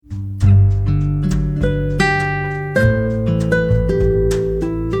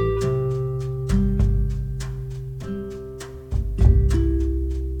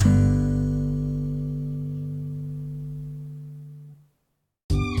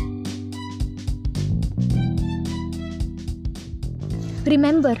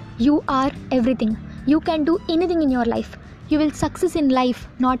Remember, you are everything. You can do anything in your life. You will success in life,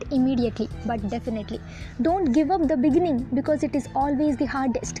 not immediately, but definitely. Don't give up the beginning because it is always the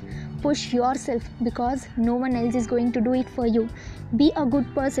hardest. Push yourself because no one else is going to do it for you. Be a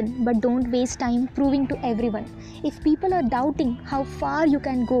good person, but don't waste time proving to everyone. If people are doubting how far you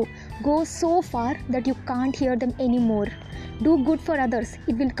can go, go so far that you can't hear them anymore. Do good for others,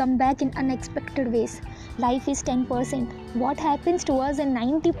 it will come back in unexpected ways. Life is 10%. What happens to us, and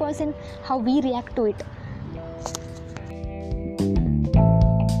 90% how we react to it.